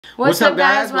What's up,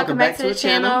 guys? Welcome back to the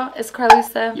channel. It's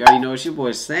Carlisa. You already know it's your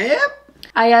boy Sam.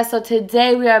 Alright, so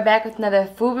today we are back with another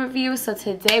food review. So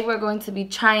today we're going to be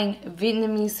trying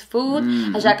Vietnamese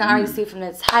food, as y'all can already see from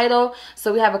the title.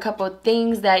 So we have a couple of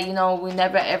things that, you know, we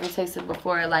never ever tasted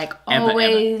before, like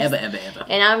always. Ever.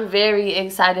 And I'm very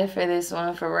excited for this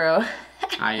one, for real.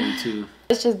 I am too.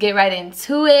 Let's just get right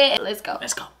into it. Let's go.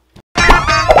 Let's go.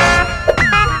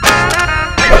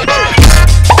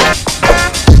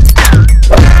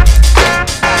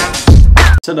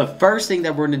 So the first thing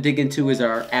that we're going to dig into is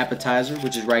our appetizer,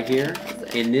 which is right here.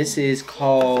 And this is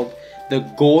called the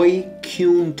Goi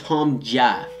Kyun Tom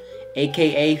Ja,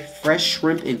 aka fresh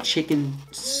shrimp and chicken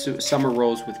summer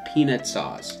rolls with peanut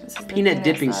sauce. Peanut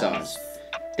dipping sauce.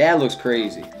 That looks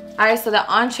crazy. Alright, so the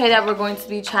entree that we're going to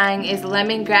be trying is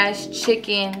lemongrass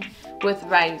chicken with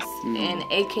rice, and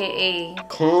aka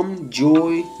Kom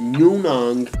Joy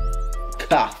Nunang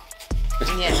Ka.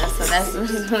 Yeah, so that's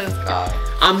what it's called.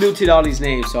 I'm new to all these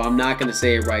names, so I'm not gonna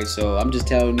say it right. So I'm just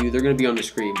telling you, they're gonna be on the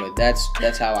screen, but that's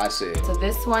how I say it. So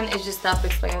this one is just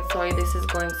self-explanatory. This is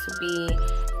going to be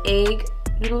egg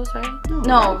noodles, right?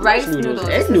 No, rice noodles.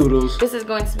 Egg noodles. This is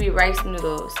going to be rice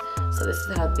noodles. So this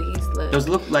is how these look. Those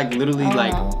look like literally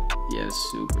like yeah,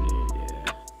 super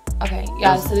yeah. Okay,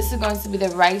 yeah. So this is going to be the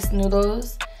rice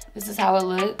noodles. This is how it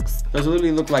looks. Those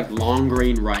literally look like long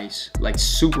grain rice, like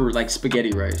super, like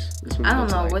spaghetti rice. That's what I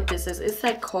don't know what this is. It's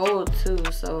like cold too,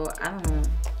 so I don't know.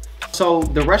 So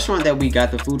the restaurant that we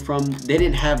got the food from, they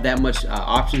didn't have that much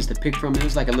options to pick from. It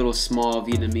was like a little small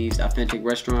Vietnamese authentic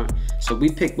restaurant. So we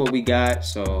picked what we got.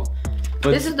 So,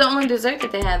 but this is the only dessert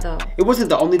that they had though. It wasn't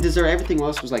the only dessert. Everything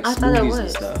else was like smoothies and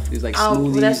stuff. It was like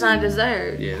smoothies. Oh, that's not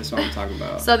dessert. Yeah, that's what I'm talking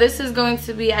about. So this is going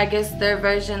to be, I guess, their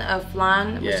version of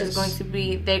flan, which is going to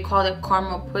be, they call it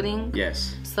caramel pudding.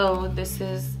 Yes. So this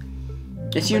is...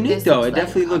 It's unique though. It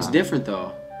definitely looks different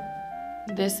though.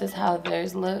 This is how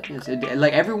theirs look. Yes,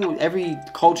 like every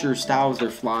culture styles their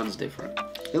flans different.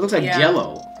 It looks like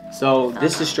Jello. So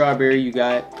this is strawberry. You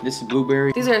got this is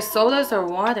blueberry. These are sodas or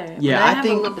water? Yeah, I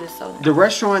think a little bit of soda. The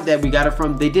restaurant that we got it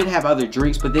from, they did have other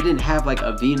drinks, but they didn't have like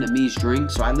a Vietnamese drink.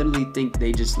 So I literally think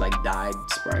they just like dyed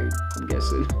Sprite. I'm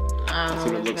guessing. That's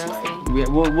what it looks like.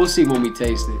 We'll see when we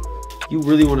taste it. You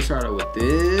really want to start out with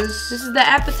this? This is the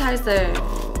appetizer.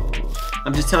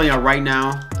 I'm just telling y'all right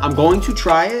now. I'm going to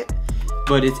try it,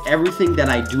 but it's everything that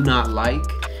I do not like.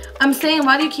 I'm saying,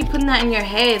 why do you keep putting that in your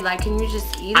head? Like, can you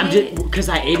just eat it? Because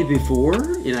I ate it before,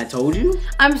 and I told you.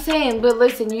 I'm saying, but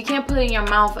listen, you can't put it in your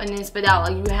mouth and then spit out.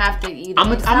 Like, you have to eat it.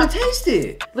 I'm gonna taste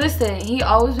it. Listen, he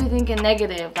always be thinking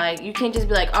negative. Like, you can't just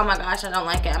be like, oh my gosh, I don't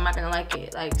like it. I'm not gonna like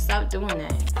it. Like, stop doing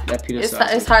that. That peanut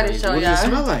sauce. It's hard to show y'all. What does it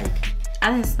smell like?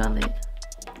 I didn't smell it.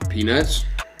 Peanuts?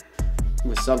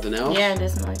 With something else? Yeah, it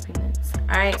does smell like peanuts.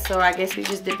 Alright, so I guess we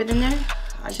just dip it in there?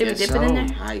 Should we dip it in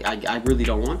there? I really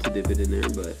don't want to dip it in there,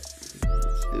 but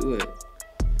let's do it.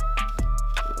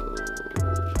 Oh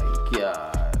my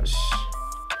gosh.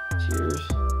 Cheers.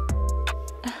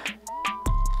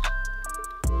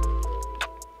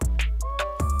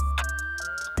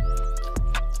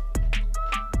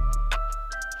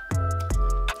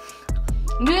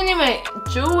 You didn't even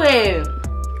chew it.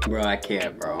 Bro, I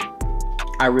can't, bro.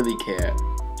 I really can't.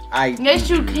 Yes,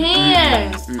 you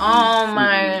can. Oh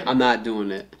my. I'm not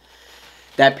doing it.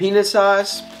 That peanut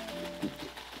sauce.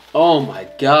 Oh my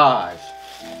gosh.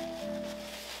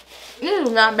 This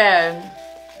is not bad.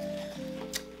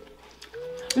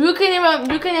 You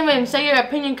can't even say your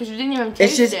opinion because you didn't even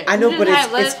taste it. It's just, I know, but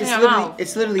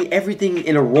it's literally everything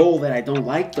in a roll that I don't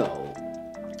like though.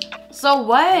 So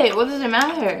what? What does it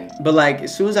matter? But like,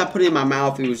 as soon as I put it in my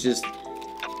mouth, it was just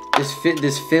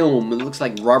this film. It looks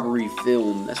like rubbery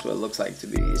film. That's what it looks like to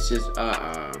me. It's just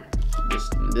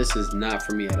this is not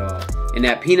for me at all. And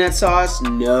that peanut sauce,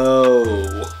 no.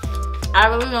 I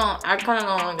really don't. I kind of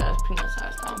don't like that peanut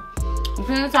sauce though. The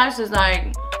peanut sauce is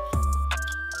like,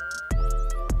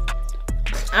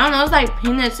 I don't know. It's like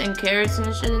peanuts and carrots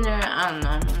and shit in there. I don't know.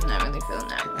 I'm not really feeling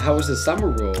that. How was the summer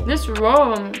roll? This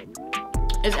roll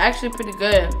is actually pretty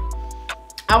good.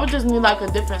 I would just need like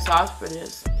a different sauce for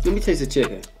this. Let me taste the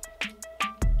chicken.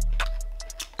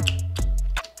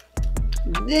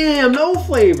 Damn, no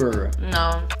flavor.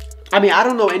 No. I mean, I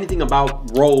don't know anything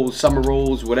about rolls, summer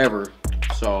rolls, whatever.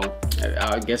 So,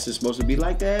 I guess it's supposed to be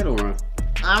like that, or?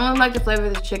 I don't like the flavor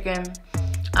of the chicken.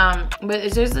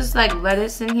 But there's this like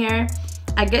lettuce in here.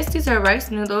 I guess these are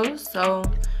rice noodles. So,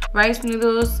 rice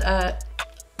noodles,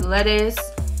 lettuce,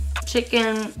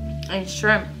 chicken, and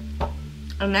shrimp.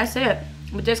 And that's it.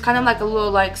 But there's kind of like a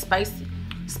little like spice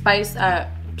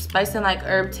and like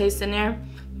herb taste in there.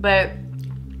 But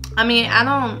I mean, I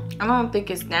don't think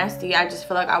it's nasty. I just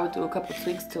feel like I would do a couple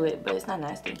tweaks to it, but it's not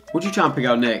nasty. What you trying to pick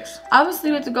out next? Obviously,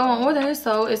 we have to go in order,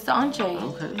 so it's the entree.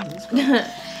 Okay, let's go.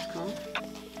 Let's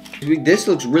go. This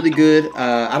looks really good.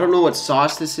 I don't know what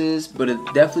sauce this is, but it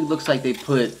definitely looks like they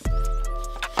put.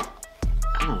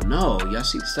 I don't know. Y'all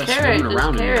see the stuff swimming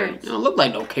around in there. It don't look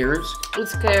like no carrots.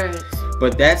 It's carrots.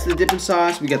 But that's the dipping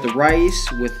sauce. We got the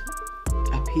rice with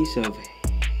a piece of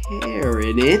hair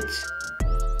in it.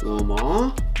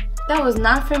 Mama. That was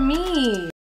not for me.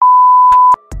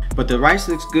 But the rice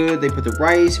looks good. They put the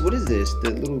rice. What is this?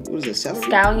 The little, what is it? Celery?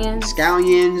 Scallions.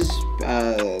 Scallions.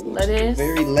 Lettuce.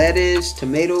 Very lettuce.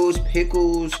 Tomatoes.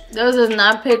 Pickles. Those are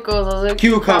not pickles. Those are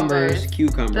Cucumbers.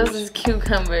 Those is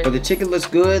cucumbers. But the chicken looks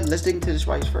good. Let's dig into this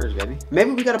rice first, baby.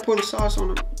 Maybe we gotta pour the sauce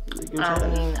on it. I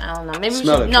don't know. Maybe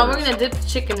Smell we should. it No, first. we're gonna dip the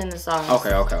chicken in the sauce.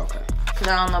 Okay. Cause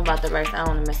I don't know about the rice. I don't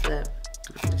wanna mess it up.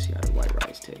 Let's see how the white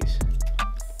rice tastes.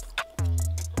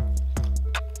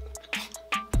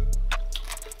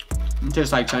 It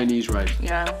tastes like Chinese rice.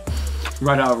 Yeah.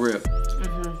 Right out rip.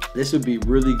 This would be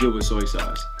really good with soy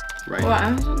sauce. Right. Well,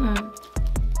 I don't know.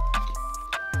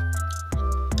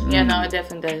 Yeah, no, it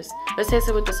definitely does. Let's taste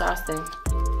it with the sauce thing.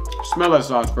 Smell that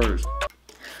sauce first.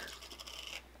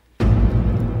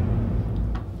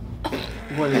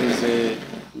 What is it?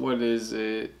 What is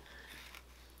it?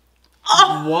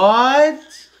 Oh. What?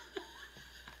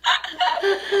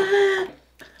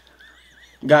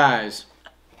 Guys.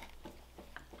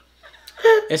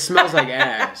 It smells like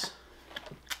ass.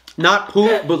 Not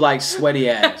poop, but like sweaty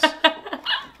ass.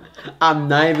 I'm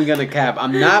not even gonna cap.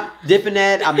 I'm not dipping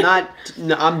that. I'm not.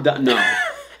 No, I'm done. No.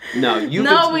 No, you.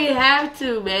 No, we have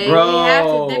to, babe. Bro, we have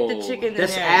to dip the chicken in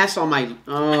this there. ass on my.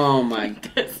 Oh my.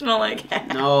 It smell like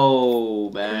ass. No,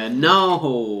 man.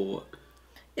 No.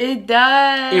 It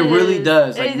does. It really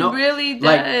does. Like, it no, really does.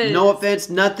 Like, no offense,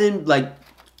 nothing. Like.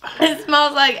 It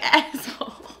smells like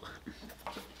asshole.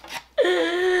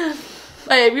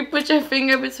 Like, if you put your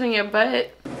finger between your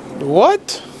butt.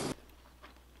 What?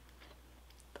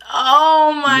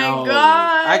 Oh my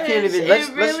god! I can't even.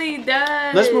 It really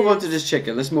does. Let's move on to this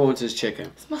chicken. It smells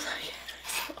like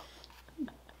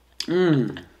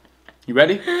asshole. You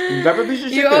ready? You got a piece of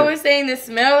chicken? You're always saying to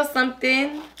smell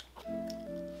something.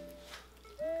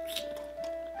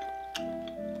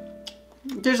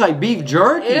 It tastes like beef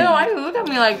jerky. Ew, why you look at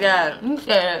me like that? You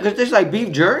said it tastes like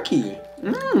beef jerky.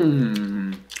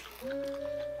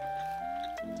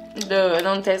 Dude, it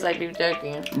don't taste like beef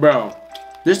jerky. Bro,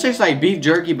 this tastes like beef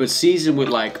jerky, but seasoned with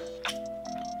like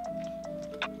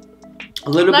a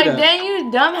little bit of. Like, then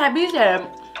you dumb happy said.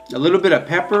 A little bit of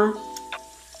pepper.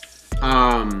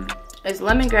 It's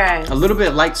lemongrass. A little bit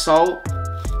of light salt.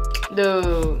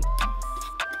 Dude.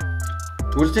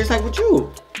 What does it taste like with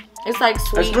you? It's like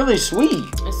sweet. That's really sweet.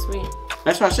 It's sweet.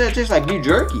 That's why I said it tastes like beef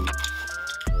jerky.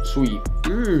 Sweet. I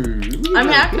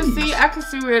mean, I can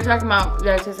see what you're talking about.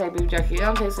 That it tastes like beef jerky. It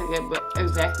don't taste like it, but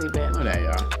exactly bad. Oh, there you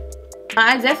are.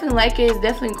 I definitely like it. It's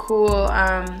definitely cool.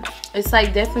 It's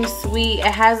like definitely sweet. It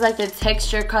has like the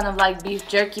texture kind of like beef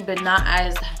jerky, but not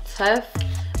as tough.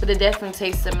 But it definitely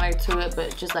tastes similar to it,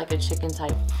 but just like a chicken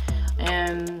type.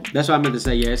 And that's what I meant to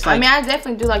say. Yeah, it's like. I mean, I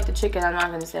definitely do like the chicken. I'm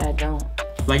not gonna say I don't.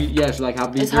 Like, yes, like how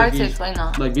beef jerky. It's hard to explain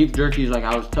though. Like beef jerky is like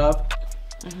how it's tough.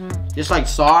 It's like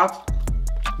soft,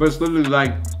 but it's literally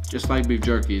like just like beef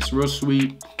jerky. It's real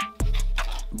sweet,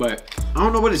 but I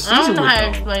don't know what it's seasoned with. I don't know how to though.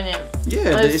 explain it.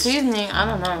 Yeah, but it's seasoning. I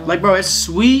don't know. Like, bro, it's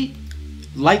sweet,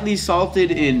 lightly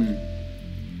salted, and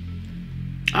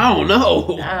I don't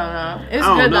know. I don't know. It's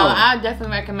good though. I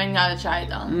definitely recommend y'all to try it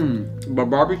though. But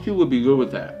barbecue would be good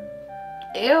with that.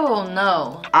 Ew,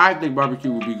 no. I think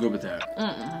barbecue would be good with that.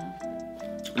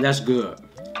 That's good.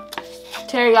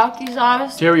 Teriyaki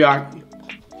sauce. Teriyaki.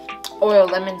 Or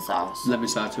lemon sauce. Lemon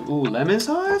sauce too. Ooh, lemon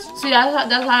sauce? See,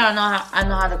 that's how I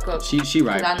know how to cook. She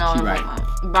right. I know she right.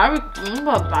 Barbecue. What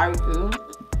about barbecue?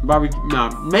 Barbecue. No,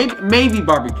 maybe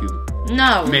barbecue.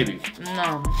 No. Maybe.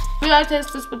 No. We gotta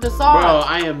taste this with the sauce. Bro,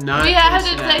 I am not. We have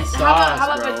to that taste. sauce,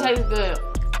 How about it tastes good?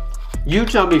 You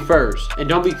tell me first, and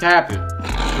don't be capping.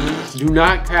 Do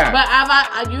not cap. But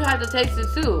you have to taste it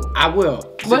too. I will.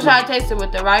 What should I taste it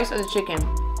with? The rice or the chicken?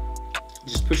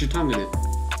 Just put your tongue in it.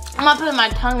 I'm not putting my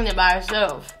tongue in it by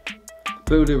itself.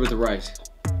 Put it with the rice.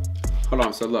 Hold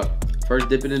on. So look, first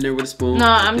dip it in there with a spoon. No,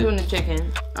 I'm doing the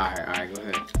chicken. All right, go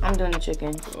ahead. I'm doing the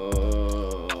chicken.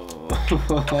 Oh,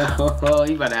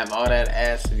 you about to have all that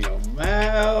ass in your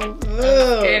mouth. I'm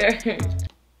scared.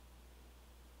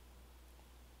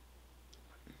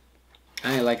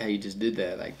 I ain't like how you just did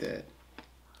that like that.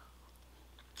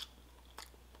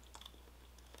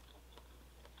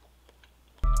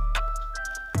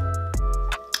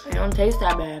 It don't taste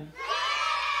that bad.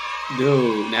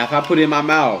 Dude, now if I put it in my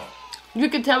mouth. You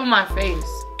can tell with my face.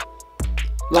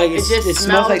 Like, it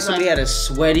smells like somebody like... had a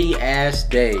sweaty ass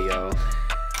day, yo.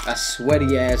 A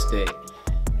sweaty ass day.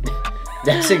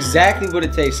 That's exactly what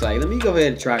it tastes like. Let me go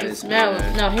ahead and try this. No,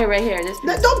 here, right here. This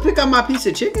now, don't pick up my piece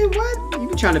of chicken. What? You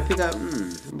be trying to pick up?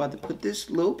 I'm about to put this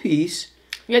little piece.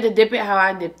 You have to dip it how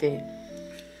I dipped it.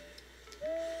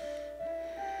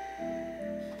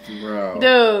 Bro.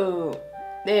 Dude.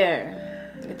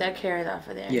 There. Get that carrot off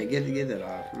of there. Yeah, get that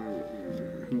off.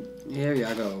 Here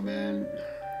y'all go, man.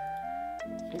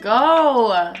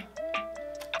 Go.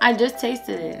 I just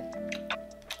tasted it.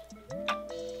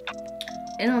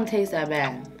 It don't taste that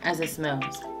bad as it smells.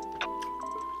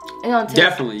 It don't taste,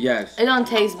 definitely, yes. It don't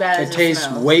taste bad as it tastes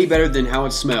smells. way better than how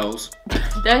it smells.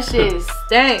 That shit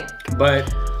stink.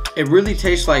 But it really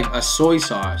tastes like a soy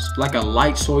sauce. Like a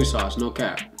light soy sauce, no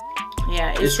cap.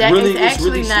 Yeah, it's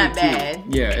actually not bad.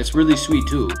 Too. Yeah, it's really sweet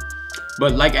too.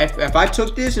 But like, if I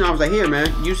took this and I was like, here, man,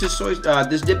 use this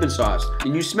this dipping sauce,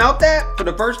 and you smelled that for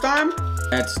the first time,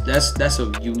 that's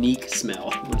a unique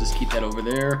smell. We'll just keep that over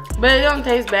there. But it don't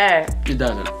taste bad. It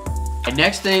doesn't. And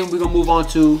next thing we're gonna move on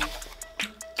to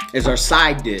is our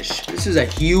side dish. This is a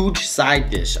huge side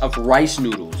dish of rice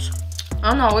noodles. I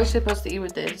don't know what you're supposed to eat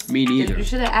with this. Me neither. You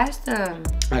should have asked them.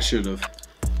 I should have.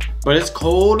 But it's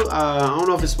cold. I don't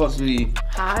know if it's supposed to be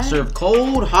hot, served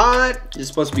cold, hot. It's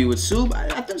supposed to be with soup. I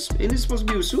thought it is supposed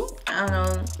to be with soup. I don't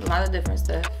know. A lot of different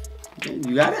stuff.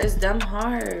 You got it? It's dumb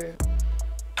hard.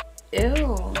 Ew.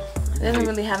 It doesn't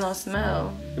really have no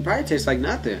smell. It probably tastes like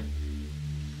nothing.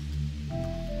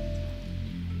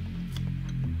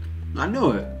 I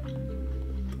know it.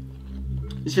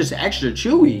 It's just extra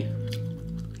chewy.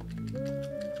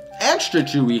 Extra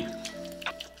chewy.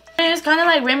 It's kind of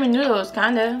like ramen noodles,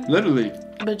 kind of. Literally.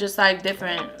 But just like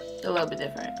different, a little bit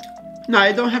different. No,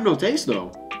 it don't have no taste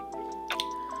though.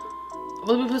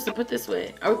 What are we supposed to put this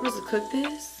with? Are we supposed to cook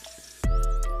this?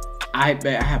 I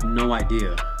have no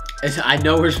idea. I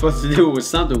know we're supposed to do it with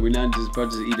something. We're not just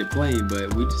supposed to eat it plain,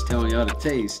 but we're just telling y'all the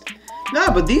taste.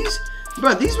 Nah, but these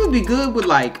would be good with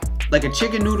like a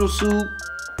chicken noodle soup.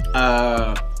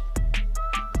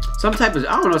 Some type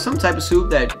of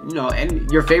soup that, you know, and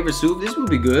your favorite soup. This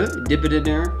would be good. Dip it in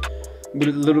there with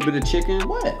a little bit of chicken.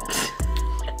 What?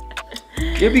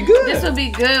 It'd be good. This would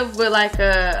be good with like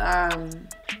a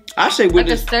I say with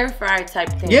like a stir fry type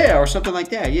thing. Yeah, or something like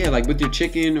that. Yeah, like with your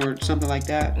chicken or something like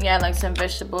that. Yeah, like some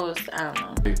vegetables. I don't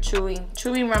know. Chewy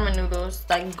ramen noodles,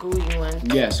 like gooey ones.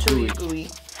 Yes, gooey.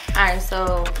 All right,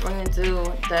 so we're gonna do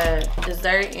the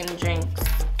dessert and drinks.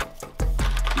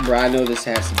 Bro, I know this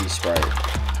has to be Sprite.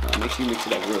 Make sure you mix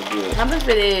it up real good. How much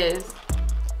it is?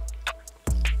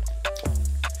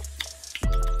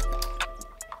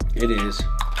 It is.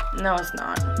 No, it's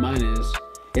not. Mine is.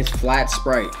 It's flat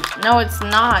Sprite. No, it's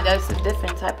not. That's a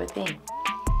different type of thing.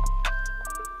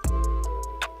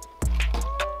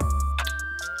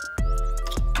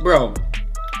 Bro,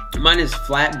 mine is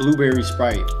flat blueberry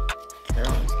Sprite. No,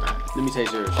 it's not. Let me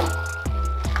taste yours.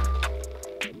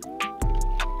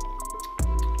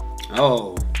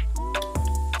 Oh.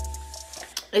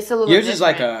 It's a little yours different. is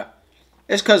like a...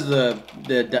 It's because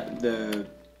the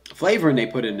flavoring they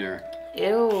put in there.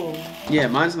 Ew. Yeah,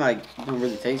 mine's like, don't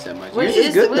really taste that much. What Yours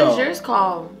is good what though. is yours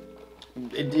called?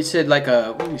 It said like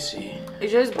a, let me see.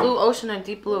 Is yours blue ocean or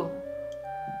deep blue?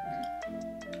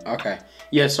 Okay.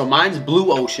 Yeah, so mine's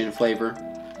blue ocean flavor.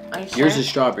 Are you sure? Yours is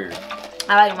strawberry.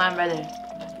 I like mine better.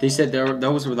 They said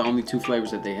those were the only two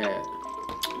flavors that they had.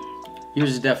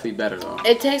 Yours is definitely better though.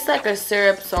 It tastes like a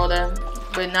syrup soda,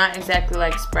 but not exactly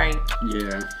like Sprite.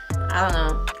 Yeah. I don't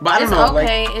know. But I don't know.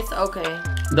 Okay. Like, it's okay.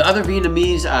 The other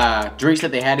Vietnamese drinks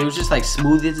that they had, it was just like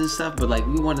smoothies and stuff. But like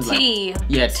we wanted like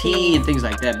tea and things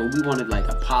like that. But we wanted like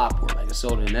a pop or like a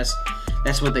soda, and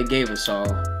that's what they gave us. So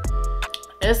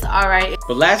it's all right.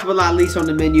 But last but not least on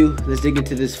the menu, let's dig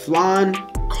into this flan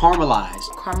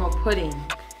caramelized caramel pudding.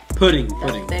 Pudding.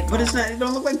 But it's not. It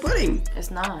don't look like pudding. It's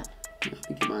not. Let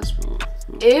me get my spoon.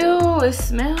 Ew! It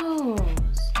smells.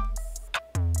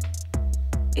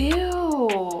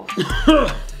 Ew.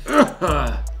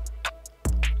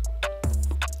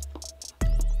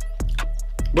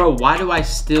 Bro, why do I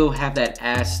still have that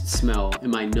ass smell in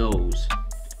my nose?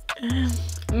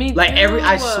 Me like too.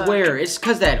 I swear, it's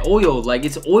cause that oil, like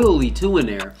it's oily too in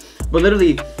there. But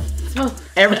literally,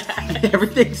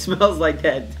 everything smells like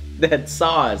that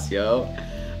sauce, yo.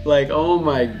 Like, oh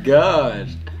my god.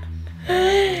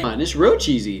 Man, it's real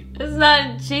cheesy. It's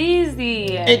not cheesy.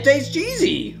 It tastes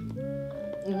cheesy.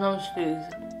 No cheese.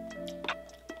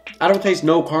 I don't taste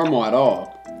no caramel at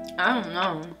all. I don't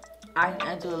know.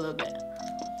 I do a little bit.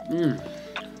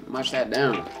 mush that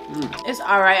down. It's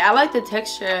alright. I like the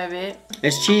texture of it.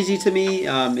 It's cheesy to me.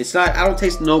 It's not. I don't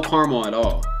taste no caramel at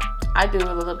all. I do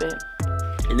a little bit.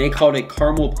 And they called it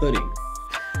caramel pudding.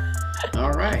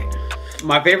 All right.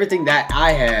 My favorite thing that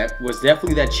I had was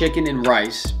definitely that chicken and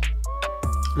rice.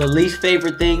 The least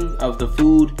favorite thing of the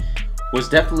food was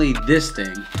definitely this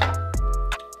thing.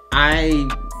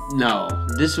 No,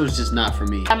 this was just not for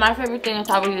me. And my favorite thing is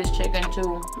probably this chicken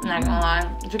too. I'm not gonna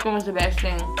lie. The chicken was the best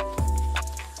thing.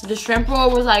 The shrimp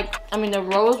roll was like, I mean, the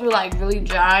rolls were like really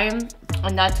dry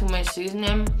and not too much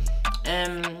seasoning.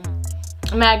 And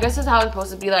I mean, I guess that's how it's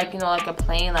supposed to be, like, you know, like a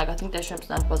plain. Like, I think the shrimp's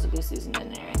not supposed to be seasoned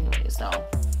in there anyway. So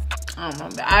I don't know,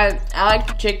 but I like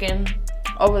the chicken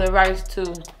over the rice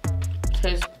too.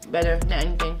 Tastes better than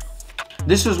anything.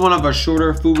 This was one of our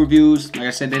shorter food reviews. Like I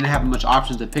said, they didn't have much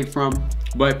options to pick from,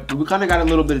 but we kind of got a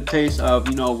little bit of taste of,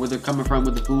 you know, where they're coming from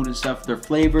with the food and stuff, their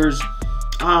flavors.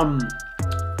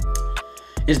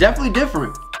 It's definitely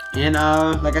different, and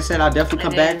like I said, I'll definitely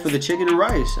come back for the chicken and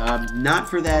rice. Not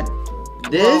for that.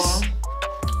 This.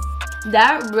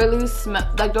 That really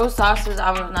smelled like those sauces.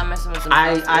 I was not messing with them.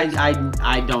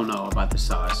 I don't know about the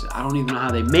sauce. I don't even know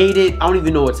how they made it. I don't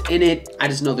even know what's in it. I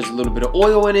just know there's a little bit of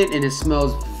oil in it, and it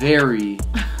smells very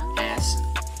acid.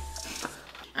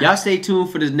 Y'all stay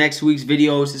tuned for the next week's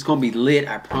videos. It's gonna be lit,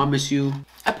 I promise you.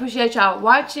 I appreciate y'all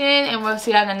watching, and we'll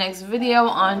see y'all in the next video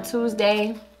on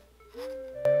Tuesday.